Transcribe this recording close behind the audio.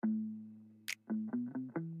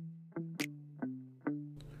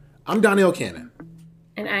I'm Donnell Cannon.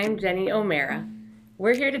 And I'm Jenny O'Mara.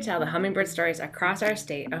 We're here to tell the hummingbird stories across our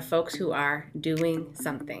state of folks who are doing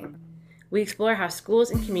something. We explore how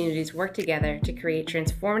schools and communities work together to create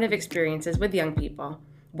transformative experiences with young people,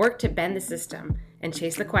 work to bend the system, and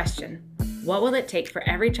chase the question, what will it take for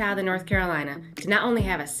every child in North Carolina to not only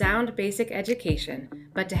have a sound basic education,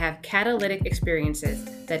 but to have catalytic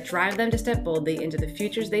experiences that drive them to step boldly into the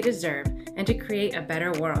futures they deserve and to create a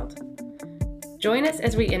better world? Join us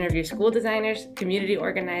as we interview school designers, community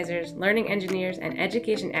organizers, learning engineers, and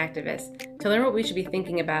education activists to learn what we should be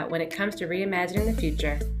thinking about when it comes to reimagining the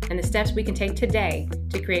future and the steps we can take today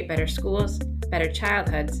to create better schools, better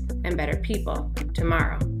childhoods, and better people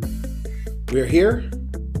tomorrow. We're here.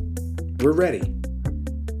 We're ready.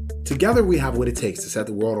 Together we have what it takes to set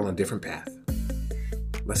the world on a different path.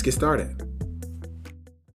 Let's get started.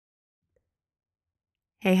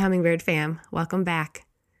 Hey, Hummingbird fam, welcome back.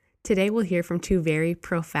 Today we'll hear from two very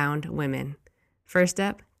profound women. First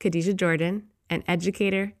up, Khadijah Jordan, an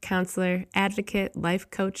educator, counselor, advocate,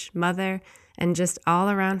 life coach, mother, and just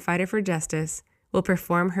all-around fighter for justice, will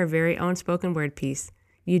perform her very own spoken word piece,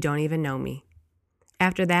 You Don't Even Know Me.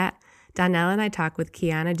 After that, Donnell and I talk with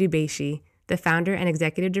Keiyonna Dubashi, the founder and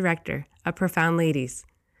executive director of Profound Ladies.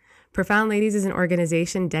 Profound Ladies is an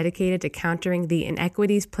organization dedicated to countering the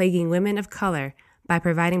inequities plaguing women of color by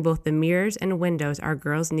providing both the mirrors and windows our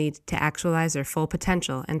girls need to actualize their full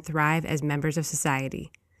potential and thrive as members of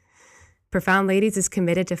society. Profound Ladies is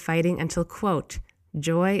committed to fighting until, quote,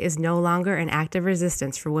 joy is no longer an act of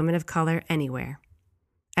resistance for women of color anywhere.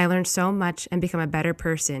 I learned so much and become a better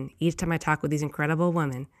person each time I talk with these incredible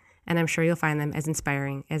women, and I'm sure you'll find them as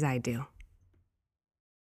inspiring as I do.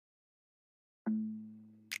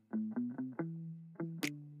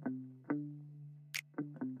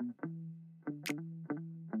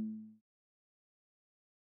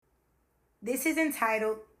 This is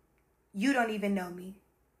entitled, You Don't Even Know Me.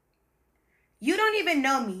 You don't even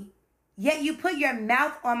know me, yet you put your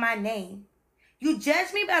mouth on my name. You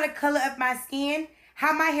judge me by the color of my skin,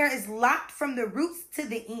 how my hair is locked from the roots to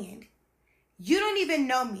the end. You don't even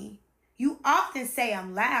know me. You often say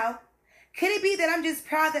I'm loud. Could it be that I'm just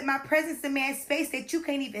proud that my presence demands space that you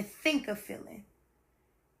can't even think of filling?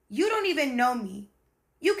 You don't even know me.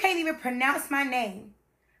 You can't even pronounce my name.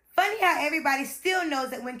 Funny how everybody still knows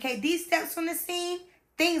that when KD steps on the scene,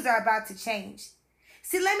 things are about to change.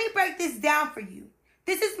 See, let me break this down for you.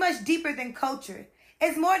 This is much deeper than culture.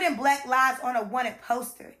 It's more than black lives on a wanted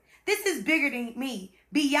poster. This is bigger than me,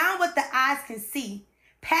 beyond what the eyes can see.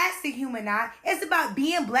 Past the human eye, it's about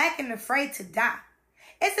being black and afraid to die.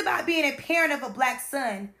 It's about being a parent of a black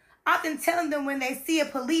son, often telling them when they see a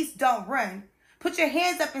police, don't run. Put your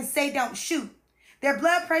hands up and say don't shoot. Their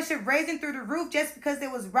blood pressure raising through the roof just because they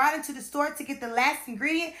was riding to the store to get the last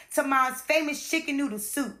ingredient to mom's famous chicken noodle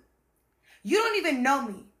soup. You don't even know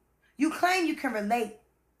me. You claim you can relate.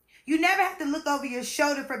 You never have to look over your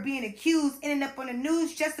shoulder for being accused, ending up on the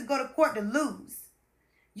news just to go to court to lose.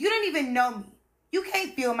 You don't even know me. You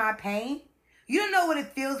can't feel my pain. You don't know what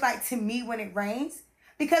it feels like to me when it rains.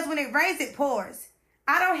 Because when it rains, it pours.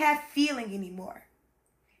 I don't have feeling anymore.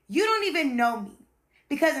 You don't even know me.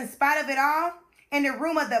 Because in spite of it all, in the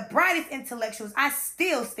room of the brightest intellectuals, I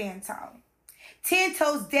still stand tall. 10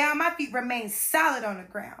 toes down, my feet remain solid on the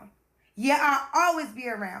ground. Yeah, I'll always be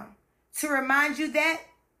around to remind you that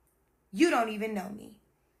you don't even know me.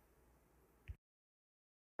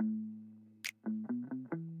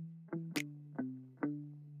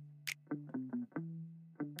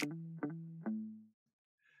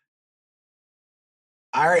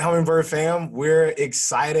 All right, Hummingbird fam, we're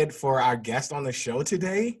excited for our guest on the show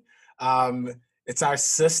today. It's our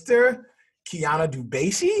sister, Keiyonna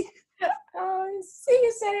Dubashi. Oh, see,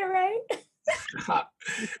 you said it right.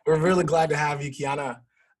 We're really glad to have you, Keiyonna.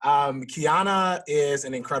 Keiyonna is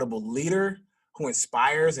an incredible leader who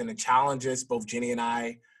inspires and challenges both Jenny and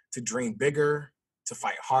I to dream bigger, to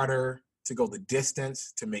fight harder, to go the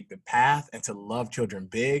distance, to make the path, and to love children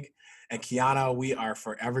big. And Keiyonna, we are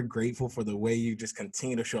forever grateful for the way you just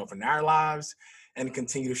continue to show up in our lives and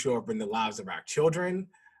continue to show up in the lives of our children.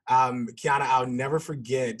 Keiyonna, I'll never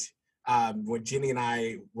forget when Jenny and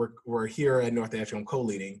I were here at North Asheville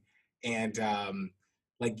co-leading, and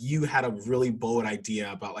like you had a really bold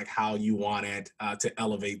idea about like how you wanted to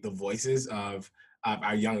elevate the voices of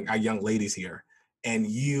our young ladies here, and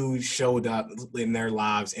you showed up in their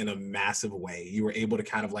lives in a massive way. You were able to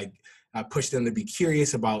kind of like push them to be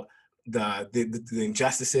curious about the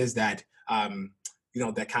injustices that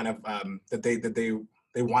that kind of that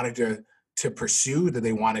they wanted to pursue, that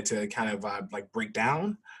they wanted to kind of like break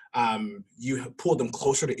down. You pulled them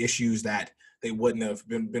closer to issues that they wouldn't have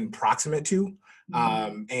been proximate to.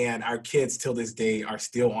 And our kids till this day are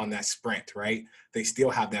still on that sprint, right? They still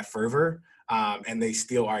have that fervor, and they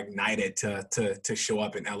still are ignited to show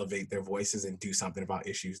up and elevate their voices and do something about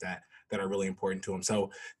issues that are really important to them.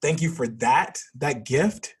 So thank you for that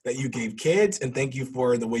gift that you gave kids, and thank you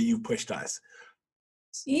for the way you pushed us.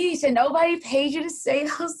 Jeez, and nobody paid you to say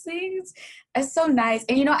those things. That's so nice.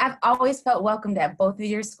 And I've always felt welcomed at both of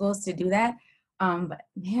your schools to do that. But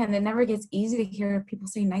man, it never gets easy to hear people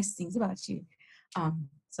say nice things about you.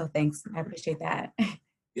 So thanks. I appreciate that.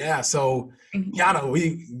 Yeah. So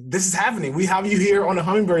Keiyonna, this is happening. We have you here on the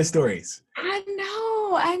Hummingbird Stories. I know.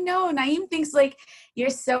 Naeem thinks like you're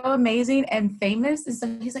so amazing and famous. And so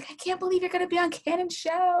he's like, I can't believe you're going to be on Cannon's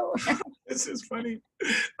show. This is funny.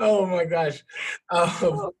 Oh my gosh.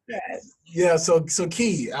 Yeah. So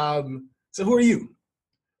Key, so who are you?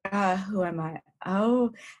 Who am I?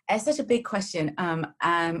 Oh, that's such a big question. I'm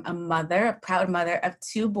a mother, a proud mother of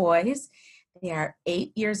 2 boys. They are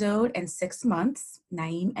 8 years old and 6 months,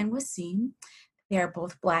 Naeem and Wasim. They are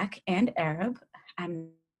both Black and Arab. I'm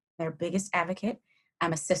their biggest advocate.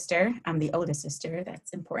 I'm a sister. I'm the oldest sister.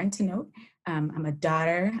 That's important to note. I'm a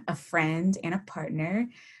daughter, a friend, and a partner.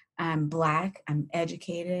 I'm Black. I'm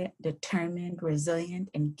educated, determined, resilient,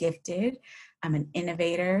 and gifted. I'm an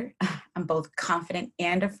innovator. I'm both confident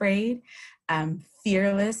and afraid. I'm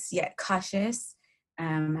fearless yet cautious.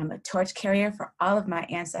 I'm a torch carrier for all of my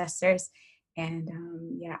ancestors. And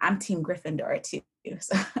I'm Team Gryffindor too.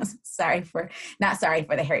 So not sorry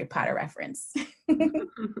for the Harry Potter reference.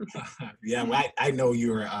 Yeah, well, I know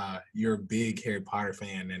you're a big Harry Potter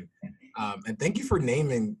fan, and thank you for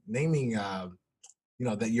naming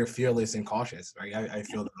that you're fearless and cautious. Right, I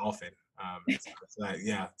feel that often.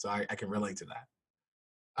 So I can relate to that.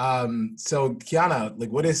 So Keiyonna,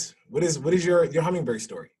 like, what is your hummingbird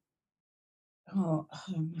story? Oh,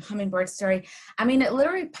 hummingbird story. I mean, it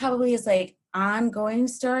literally probably is like ongoing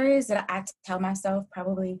stories that I tell myself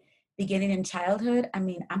probably beginning in childhood. I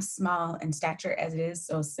mean, I'm small in stature as it is,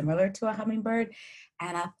 so similar to a hummingbird.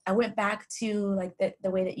 And I went back to like the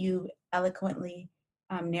way that you eloquently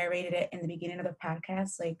narrated it in the beginning of the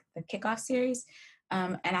podcast, like the kickoff series.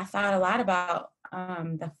 And I thought a lot about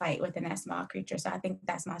the fight within that small creature. So I think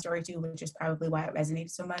that's my story too, which is probably why it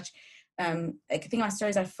resonates so much. I think my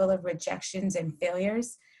stories are full of rejections and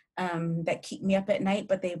failures that keep me up at night,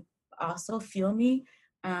 but they also fuel me.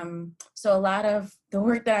 So a lot of the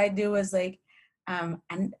work that I do is like, I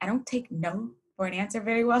don't take no for an answer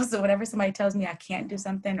very well. So whenever somebody tells me I can't do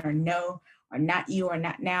something or no, or not you, or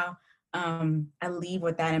not now, I leave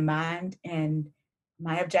with that in mind. And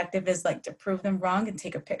my objective is like to prove them wrong and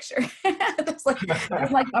take a picture. that's like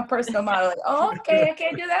my personal motto. Like, oh, okay, I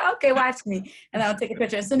can't do that. Okay, watch me, and I'll take a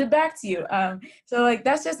picture and send it back to you. So like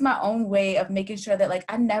that's just my own way of making sure that like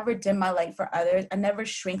I never dim my light for others. I never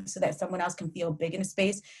shrink so that someone else can feel big in a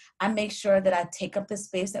space. I make sure that I take up the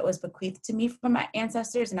space that was bequeathed to me from my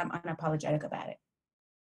ancestors, and I'm unapologetic about it.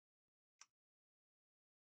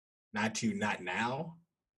 Not you, not now.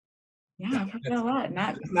 Yeah, I've heard a lot.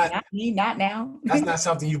 Not me, not now. That's not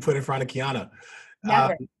something you put in front of Keiyonna.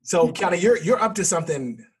 Never. So Keiyonna, you're up to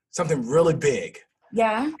something really big.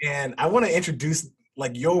 Yeah. And I want to introduce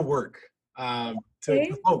like your work to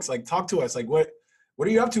folks. Like, talk to us. Like, what are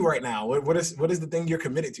you up to right now? What is the thing you're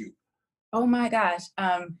committed to? Oh my gosh.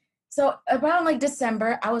 So around like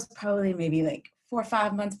December, I was probably maybe like 4 or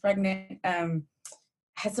 5 months pregnant.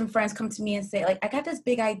 Had some friends come to me and say, like, I got this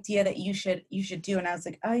big idea that you should do. And I was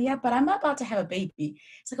like, oh yeah, but I'm about to have a baby.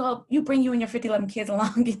 It's like, oh, you bring you and your 11 kids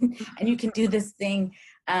along and you can do this thing.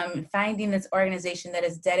 Finding this organization that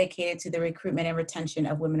is dedicated to the recruitment and retention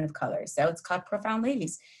of women of color. So it's called Profound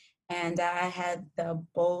Ladies. And I had the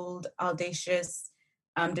bold, audacious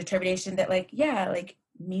determination that like, yeah, like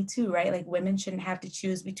me too, right? Like women shouldn't have to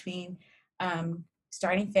choose between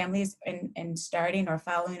starting families and starting or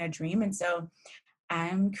following a dream. And so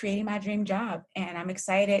I'm creating my dream job, and I'm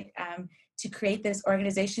excited to create this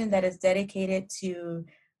organization that is dedicated to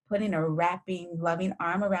putting a wrapping, loving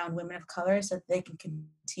arm around women of color so that they can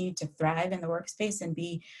continue to thrive in the workspace and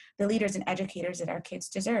be the leaders and educators that our kids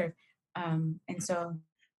deserve. And so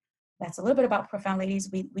that's a little bit about Profound Ladies.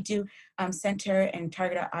 We do center and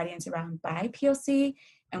target our audience around BIPOC,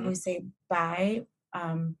 and we say bi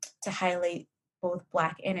to highlight both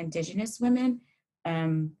Black and Indigenous women.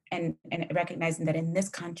 And recognizing that in this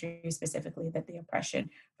country specifically, that the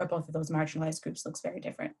oppression for both of those marginalized groups looks very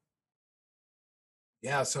different.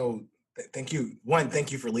 Yeah, so thank you.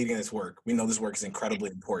 Thank you for leading this work. We know this work is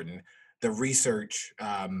incredibly important. The research,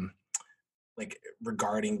 like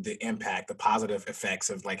regarding the impact, the positive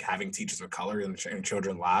effects of like having teachers of color in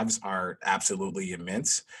children's lives are absolutely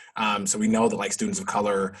immense. So we know that like students of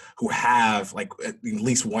color who have like at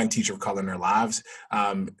least one teacher of color in their lives,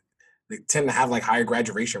 they tend to have like higher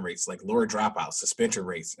graduation rates, like lower dropouts, suspension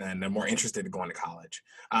rates, and they're more interested in going to college.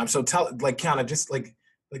 So tell, like, kind of just like,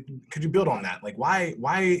 could you build on that? Like, why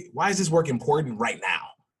is this work important right now?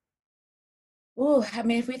 Oh, I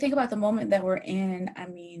mean, if we think about the moment that we're in, I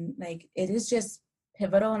mean, like it is just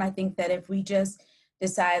pivotal. And I think that if we just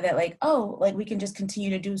decide that like, oh, like we can just continue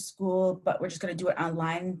to do school, but we're just going to do it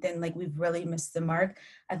online, then like we've really missed the mark.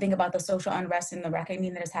 I think about the social unrest and the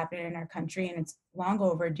reckoning that is happening in our country, and it's long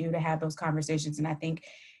overdue to have those conversations. And I think,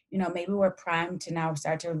 maybe we're primed to now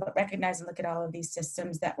start to recognize and look at all of these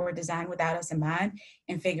systems that were designed without us in mind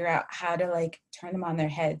and figure out how to like turn them on their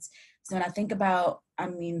heads. So when I think about, I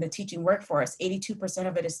mean, the teaching workforce, 82%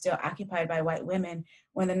 of it is still occupied by white women,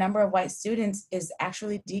 when the number of white students is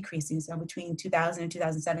actually decreasing. So between 2000 and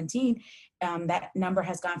 2017, that number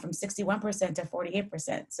has gone from 61% to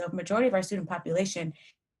 48%. So majority of our student population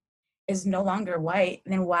is no longer white.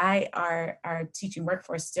 Then why are our teaching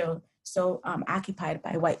workforce still so occupied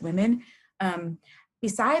by white women?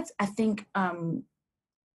 Besides, I think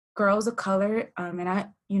girls of color, and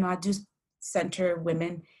I do center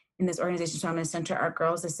women in this organization, so I'm going to center our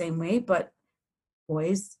girls the same way, but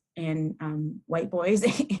boys and white boys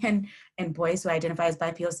and boys who identify as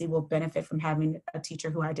BIPOC will benefit from having a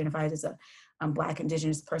teacher who identifies as a Black,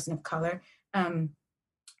 Indigenous person of color. But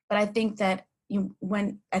I think that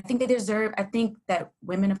I think that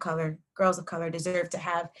women of color, girls of color deserve to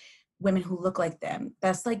have women who look like them.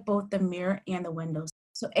 That's like both the mirror and the window.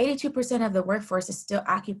 So 82% of the workforce is still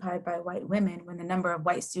occupied by white women when the number of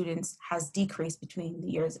white students has decreased between the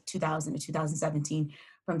years of 2000 to 2017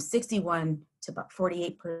 from 61 to about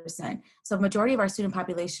 48%. So the majority of our student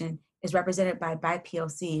population is represented by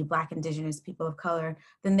BIPOC, Black, Indigenous, people of color.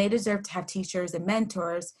 Then they deserve to have teachers and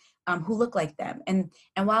mentors who look like them. And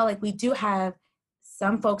while like we do have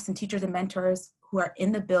some folks and teachers and mentors who are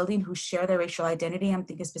in the building who share their racial identity, I'm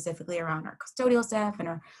thinking specifically around our custodial staff and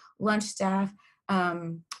our lunch staff,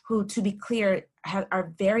 who, to be clear,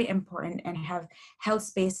 are very important and have held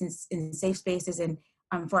spaces in safe spaces and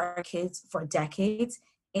for our kids for decades.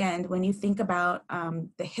 And when you think about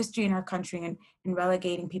the history in our country and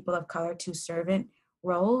relegating people of color to servant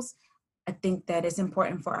roles, I think that it's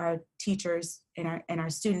important for our teachers and our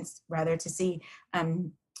students rather to see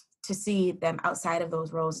them outside of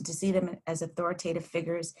those roles and to see them as authoritative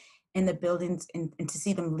figures in the buildings and to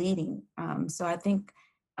see them leading. So I think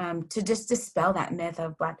to just dispel that myth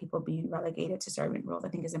of Black people being relegated to servant roles, I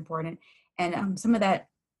think is important. And some of the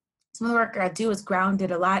work I do is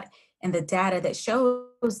grounded a lot in the data that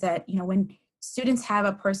shows that, when students have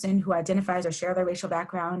a person who identifies or share their racial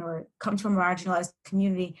background or comes from a marginalized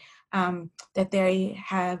community, that they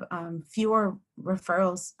have fewer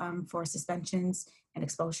referrals for suspensions and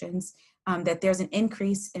expulsions, that there's an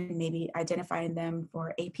increase in maybe identifying them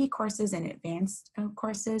for AP courses and advanced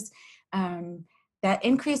courses. That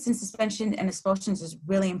increase in suspension and expulsions is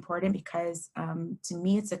really important because to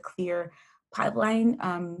me, it's a clear pipeline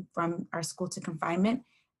from our school to confinement.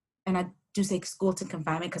 And I do say school to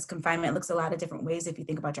confinement because confinement looks a lot of different ways. If you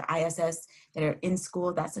think about your ISS that are in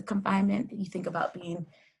school, that's a confinement. You think about being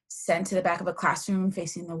sent to the back of a classroom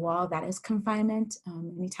facing the wall, that is confinement.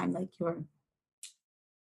 Anytime like you're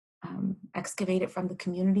excavated from the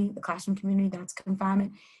community, the classroom community, that's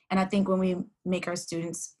confinement. And I think when we make our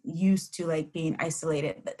students used to like being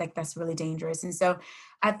isolated, like that's really dangerous. And so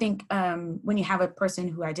I think when you have a person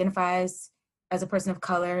who identifies as a person of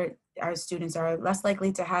color, our students are less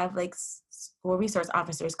likely to have like school resource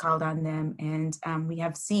officers called on them. And we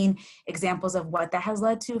have seen examples of what that has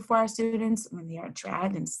led to for our students when they are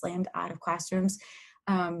dragged and slammed out of classrooms.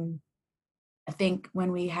 I think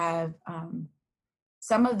when we have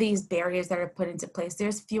some of these barriers that are put into place,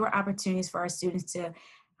 there's fewer opportunities for our students to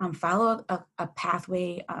follow a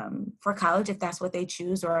pathway for college if that's what they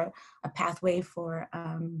choose, or a pathway for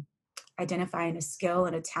identifying a skill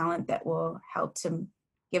and a talent that will help to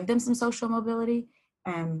give them some social mobility.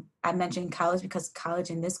 I mentioned college because college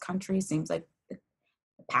in this country seems like the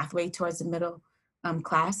pathway towards the middle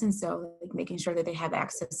class. And so like making sure that they have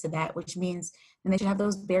access to that, which means then they should have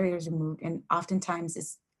those barriers removed. And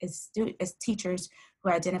oftentimes it's teachers who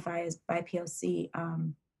identify as BIPOC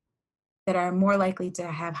that are more likely to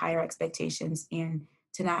have higher expectations and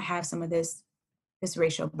to not have some of this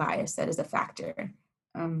racial bias that is a factor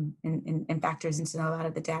and factors into a lot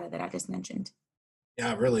of the data that I just mentioned.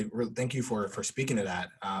 Yeah, really, really thank you for speaking to that.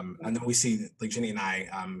 And then we see, like Jenny and I,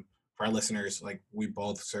 for our listeners, like we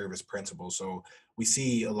both serve as principals, so we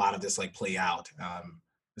see a lot of this like play out,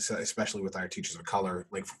 especially with our teachers of color.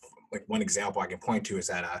 Like one example I can point to is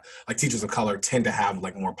that like teachers of color tend to have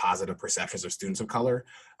like more positive perceptions of students of color.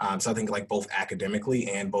 So I think like both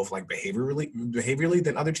academically and both like behaviorally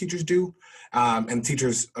than other teachers do. And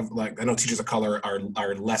teachers of like, I know teachers of color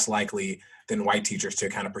are less likely than white teachers to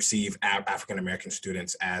kind of perceive African American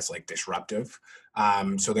students as like disruptive.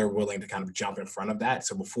 So they're willing to kind of jump in front of that.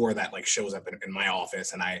 So before that like shows up in my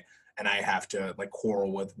office and I have to like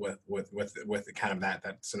quarrel with kind of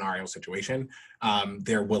that scenario situation,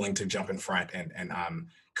 they're willing to jump in front and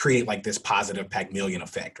create like this positive Pygmalion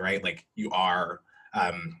effect, right? Like you are,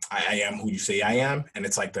 I am who you say I am. And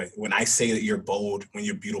it's like when I say that you're bold, when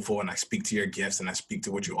you're beautiful, and I speak to your gifts and I speak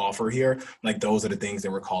to what you offer here, like those are the things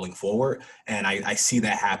that we're calling forward. And I see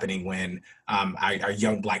that happening when our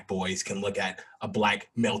young Black boys can look at a Black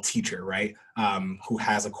male teacher, right? Who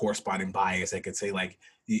has a corresponding bias. They could say like,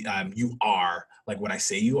 you are like what I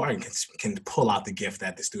say you are, and can pull out the gift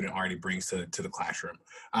that the student already brings to the classroom.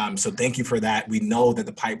 So thank you for that. We know that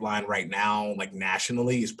the pipeline right now, like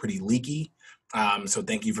nationally, is pretty leaky. So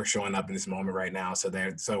thank you for showing up in this moment right now. So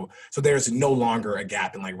there's no longer a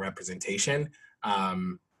gap in like representation,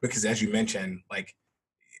 because as you mentioned, like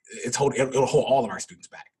it'll hold all of our students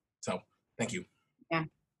back. So thank you. Yeah,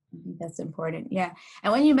 I think that's important. Yeah.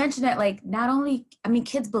 And when you mention it, like not only, I mean,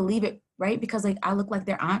 kids believe it, right? Because like I look like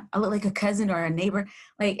their aunt, I look like a cousin or a neighbor.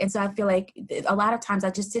 Like, and so I feel like a lot of times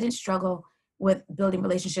I just didn't struggle with building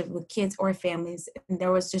relationships with kids or families. And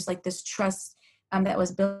there was just like this trust that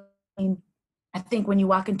was building. I think when you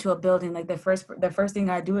walk into a building, like the first thing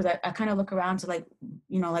I do is I kind of look around to like,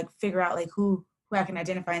 like figure out like who I can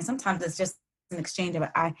identify. And sometimes it's just an exchange of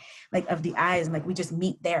of the eyes, and like we just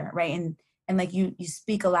meet there, right? And like you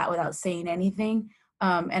speak a lot without saying anything.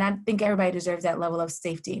 And I think everybody deserves that level of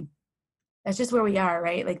safety. That's just where we are,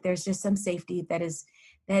 right? Like there's just some safety that is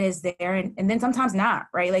there, and then sometimes not,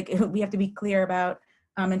 right? Like we have to be clear about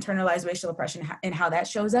internalized racial oppression and how that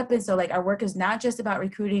shows up. And so like our work is not just about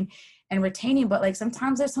recruiting and retaining, but like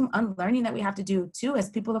sometimes there's some unlearning that we have to do too as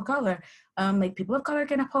people of color. Like people of color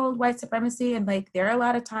can uphold white supremacy, and like there are a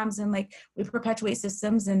lot of times and like we perpetuate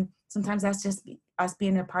systems, and sometimes that's just us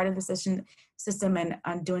being a part of the system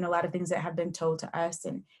and doing a lot of things that have been told to us,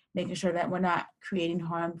 and making sure that we're not creating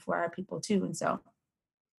harm for our people too. And so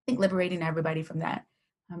I think liberating everybody from that,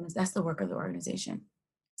 that's the work of the organization.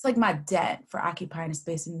 It's like my debt for occupying a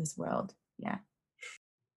space in this world. Yeah.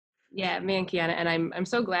 Yeah, man, Keiyonna, and I'm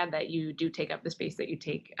so glad that you do take up the space that you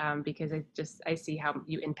take, because I see how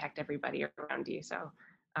you impact everybody around you. So,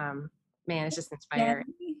 man, it's just inspiring.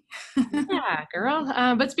 Yeah, girl.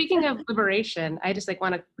 But speaking of liberation, I just like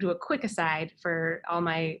want to do a quick aside for all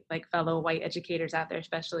my like fellow white educators out there,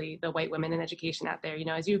 especially the white women in education out there.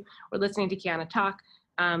 As you were listening to Keiyonna talk,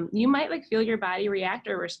 you might like feel your body react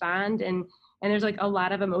or respond, and there's like a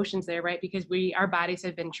lot of emotions there, right? Because our bodies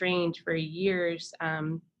have been trained for years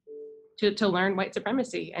to learn white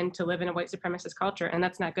supremacy and to live in a white supremacist culture, and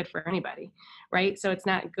that's not good for anybody, right? So it's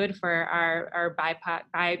not good for our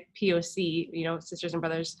BIPOC, sisters and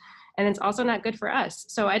brothers, and it's also not good for us.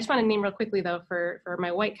 So I just want to name real quickly though for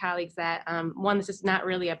my white colleagues that one, this is not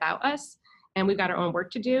really about us, and we've got our own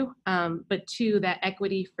work to do. But two, that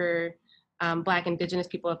equity for Black, Indigenous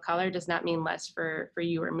people of color does not mean less for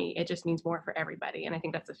you or me. It just means more for everybody, and I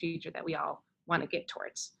think that's the future that we all want to get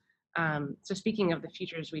towards. So speaking of the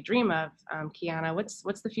futures we dream of, Keiyonna,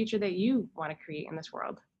 what's the future that you want to create in this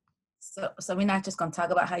world? So we're not just going to talk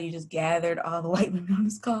about how you just gathered all the white women on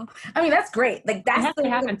this call. I mean, that's great. Like that's what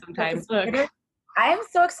happens sometimes. Look, I am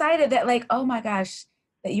so excited that like, oh my gosh,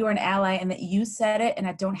 that you are an ally and that you said it and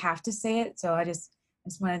I don't have to say it. So I just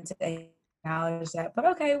wanted to acknowledge that. But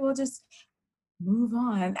okay, we'll just move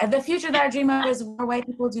on. And the future that I dream of is more white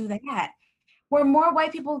people do that. Where more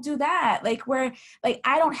white people do that, like where like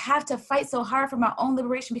I don't have to fight so hard for my own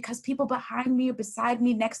liberation because people behind me or beside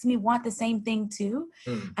me, next to me want the same thing too.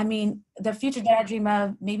 I mean, the future that I dream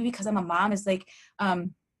of, maybe because I'm a mom, is like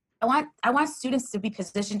I want students to be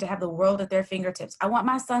positioned to have the world at their fingertips. I want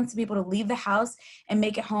my sons to be able to leave the house and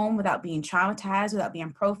make it home without being traumatized, without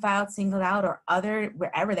being profiled, singled out, or other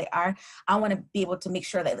wherever they are. I want to be able to make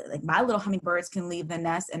sure that like my little hummingbirds can leave the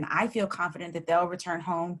nest, and I feel confident that they'll return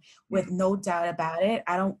home with no doubt about it.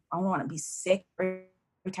 I don't want to be sick every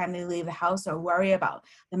time they leave the house or worry about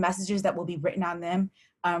the messages that will be written on them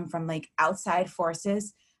from like outside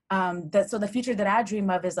forces. So the future that I dream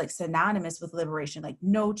of is like synonymous with liberation, like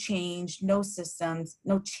no change, no systems,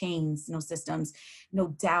 no chains, no systems, no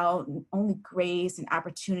doubt, only grace and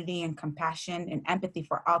opportunity and compassion and empathy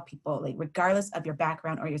for all people, like regardless of your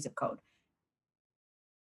background or your zip code.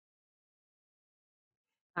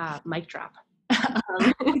 Mic drop.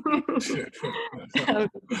 Um,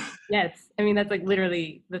 yes, I mean, that's like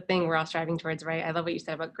literally the thing we're all striving towards, right? I love what you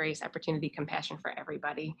said about grace, opportunity, compassion for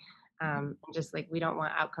everybody. And just like we don't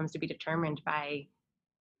want outcomes to be determined by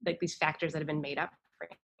like these factors that have been made up,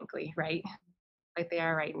 frankly, right? Like they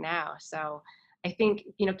are right now. So I think,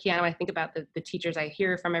 Keiyonna, when I think about the teachers I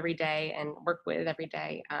hear from every day and work with every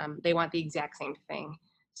day, they want the exact same thing.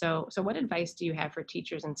 So what advice do you have for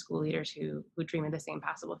teachers and school leaders who dream of the same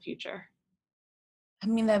possible future? I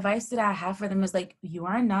mean, the advice that I have for them is like, you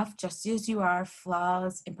are enough just as you are,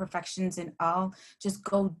 flaws, imperfections, and all. Just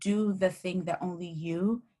go do the thing that only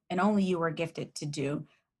you and only you are gifted to do.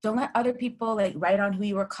 Don't let other people like write on who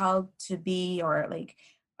you are called to be or like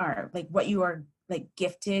what you are like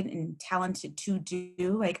gifted and talented to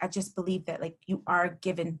do. Like, I just believe that like you are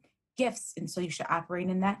given gifts, and so you should operate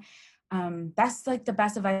in that. That's like the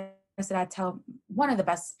best advice that I tell. One of the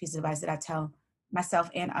best pieces of advice that I tell myself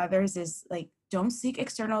and others is like, don't seek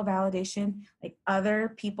external validation. Like,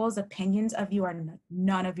 other people's opinions of you are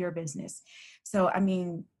none of your business. So I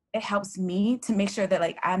mean, it helps me to make sure that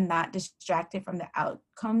like I'm not distracted from the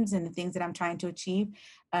outcomes and the things that I'm trying to achieve.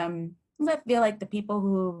 I feel like the people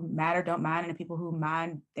who matter don't mind, and the people who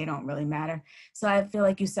mind, they don't really matter. So I feel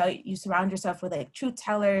like you surround yourself with like truth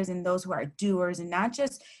tellers and those who are doers, and not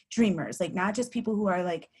just dreamers, like not just people who are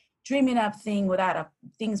like dreaming up things without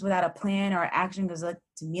a plan or action, because like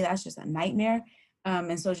to me that's just a nightmare.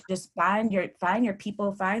 And so just find your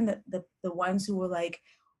people, find the ones who will like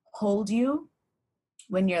hold you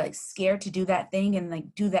when you're like scared to do that thing, and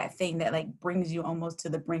like do that thing that like brings you almost to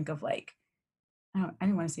the brink of like, I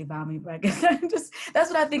didn't want to say vomit, but I guess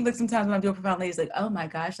that's what I think like sometimes when I'm doing profound ladies, like, oh my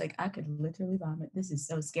gosh, like I could literally vomit, this is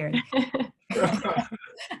so scary.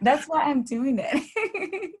 That's why I'm doing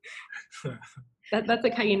it. That's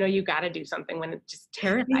like how you got to do something when it just You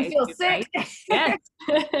terrifies feel you, sick. right?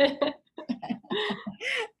 Yes.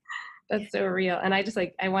 That's so real. And I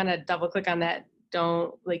want to double click on that.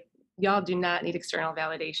 Don't like, y'all do not need external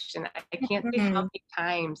validation. I can't say how many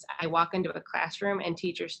times I walk into a classroom and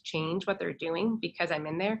teachers change what they're doing because I'm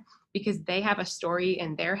in there, because they have a story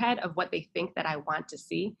in their head of what they think that I want to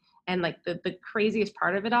see. And like the craziest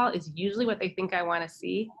part of it all is usually what they think I want to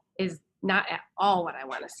see is not at all what I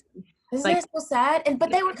want to see. Isn't Like, it so sad?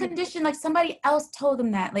 But they were conditioned, like somebody else told them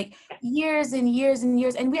that, like years and years and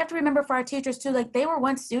years. And we have to remember for our teachers too, like they were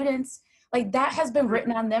once students. Like that has been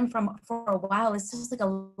written on them for a while. It's just like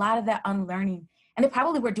a lot of that unlearning. And they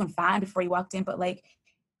probably were doing fine before you walked in, but like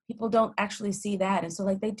people don't actually see that. And so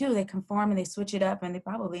like they conform and they switch it up, and they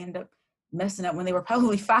probably end up messing up when they were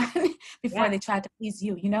probably fine before they tried to please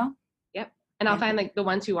you, you know? Yep. And I'll find like the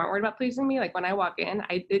ones who aren't worried about pleasing me, like when I walk in,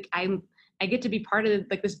 I get to be part of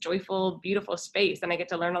like this joyful, beautiful space, and I get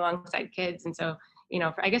to learn alongside kids. And so,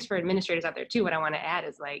 I guess for administrators out there too, what I want to add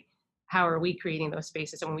is like, how are we creating those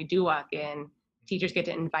spaces? So when we do walk in, teachers get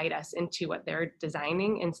to invite us into what they're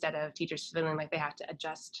designing instead of teachers feeling like they have to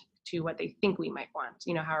adjust to what they think we might want.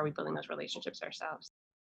 How are we building those relationships ourselves?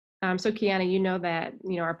 So Keiyonna, you know that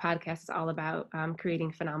our podcast is all about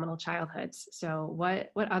creating phenomenal childhoods. So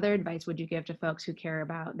what other advice would you give to folks who care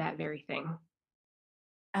about that very thing?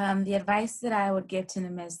 The advice that I would give to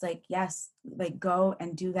them is like, yes, like go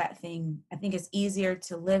and do that thing. I think it's easier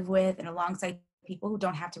to live with and alongside people who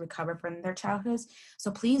don't have to recover from their childhoods. So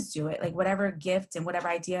please do it. Like whatever gift and whatever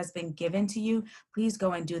idea has been given to you, please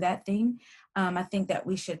go and do that thing. I think that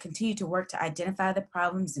we should continue to work to identify the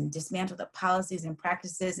problems and dismantle the policies and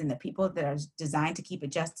practices and the people that are designed to keep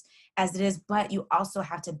it just as it is. But you also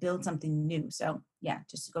have to build something new. So yeah,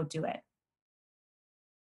 just go do it.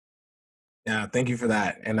 Yeah, thank you for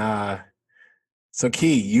that. And so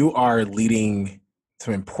Key, you are leading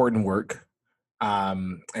some important work.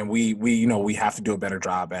 And we have to do a better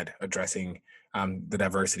job at addressing the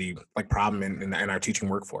diversity like problem in our teaching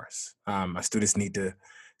workforce. Our students need to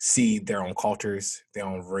see their own cultures, their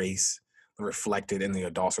own race reflected in the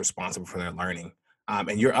adults responsible for their learning.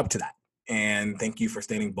 And you're up to that. And thank you for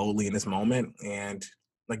standing boldly in this moment and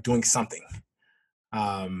like doing something.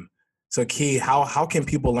 So Key, how can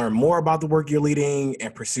people learn more about the work you're leading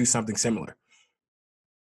and pursue something similar?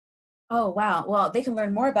 Oh wow. Well, they can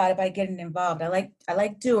learn more about it by getting involved. I like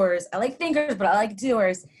doers. I like thinkers, but I like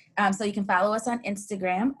doers. So you can follow us on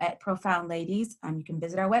Instagram at Profound Ladies. You can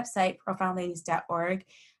visit our website, profoundladies.org.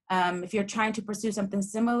 If you're trying to pursue something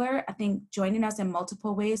similar, I think joining us in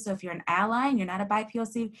multiple ways. So if you're an ally and you're not a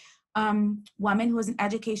BIPOC woman who is in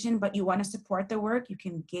education, but you want to support the work, you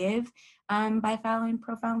can give by following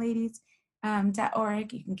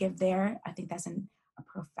profoundladies.org. You can give there. I think that's a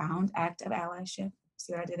profound act of allyship.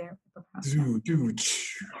 See what I did there? Dude.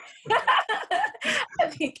 I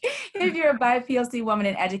think if you're a BIPOC woman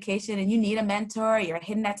in education and you need a mentor, you're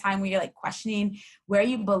hitting that time where you're like questioning where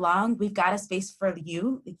you belong, we've got a space for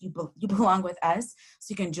you. Like you belong with us,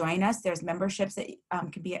 so you can join us. There's memberships that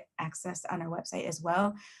can be accessed on our website as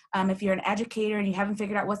well. If you're an educator and you haven't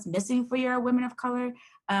figured out what's missing for your women of color,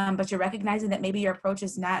 but you're recognizing that maybe your approach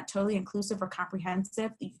is not totally inclusive or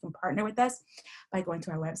comprehensive, you can partner with us by going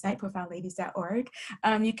to our website, profoundladies.org.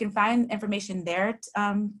 You can find information there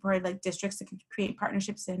for like districts that can create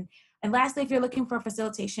partnerships. And lastly, if you're looking for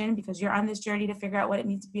facilitation because you're on this journey to figure out what it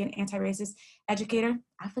means to be an anti-racist educator,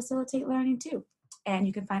 I facilitate learning too. And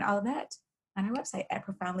you can find all of that on our website at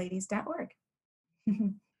profoundladies.org.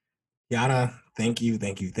 Keiyonna, thank you.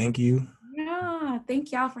 Yeah,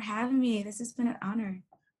 thank y'all for having me. This has been an honor.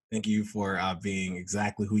 Thank you for being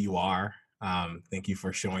exactly who you are. Thank you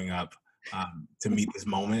for showing up to meet this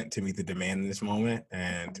moment, to meet the demand in this moment.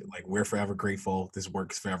 And like, we're forever grateful. This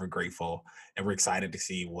work is forever grateful. And we're excited to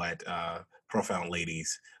see what Profound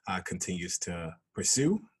Ladies continues to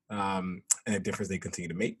pursue and the difference they continue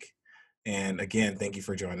to make. And again, thank you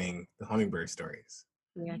for joining the Hummingbird Stories.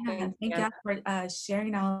 Yeah, thank y'all for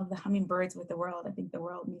sharing all of the hummingbirds with the world. I think the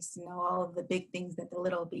world needs to know all of the big things that the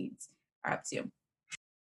little bees are up to.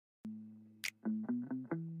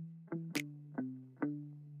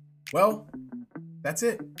 Well, that's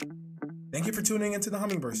it. Thank you for tuning into the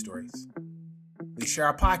Hummingbird Stories. Please share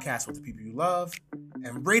our podcast with the people you love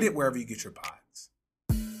and rate it wherever you get your pods.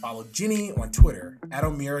 Follow Jenny on Twitter at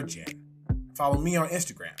OmiraJen. Follow me on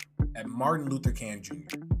Instagram at Martin Luther King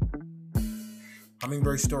Jr.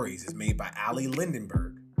 Hummingbird Stories is made by Ali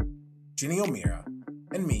Lindenberg, Jenny O'Meara,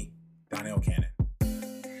 and me, Donnell Cannon.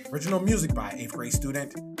 Original music by 8th grade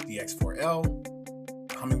student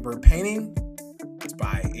DX4L. Hummingbird painting is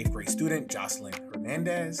by 8th grade student Jocelyn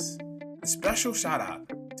Hernandez. A special shout out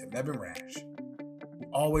to Mebin Rash, who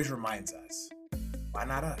always reminds us, why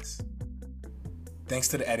not us? Thanks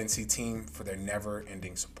to the EdNC team for their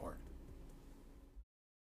never-ending support.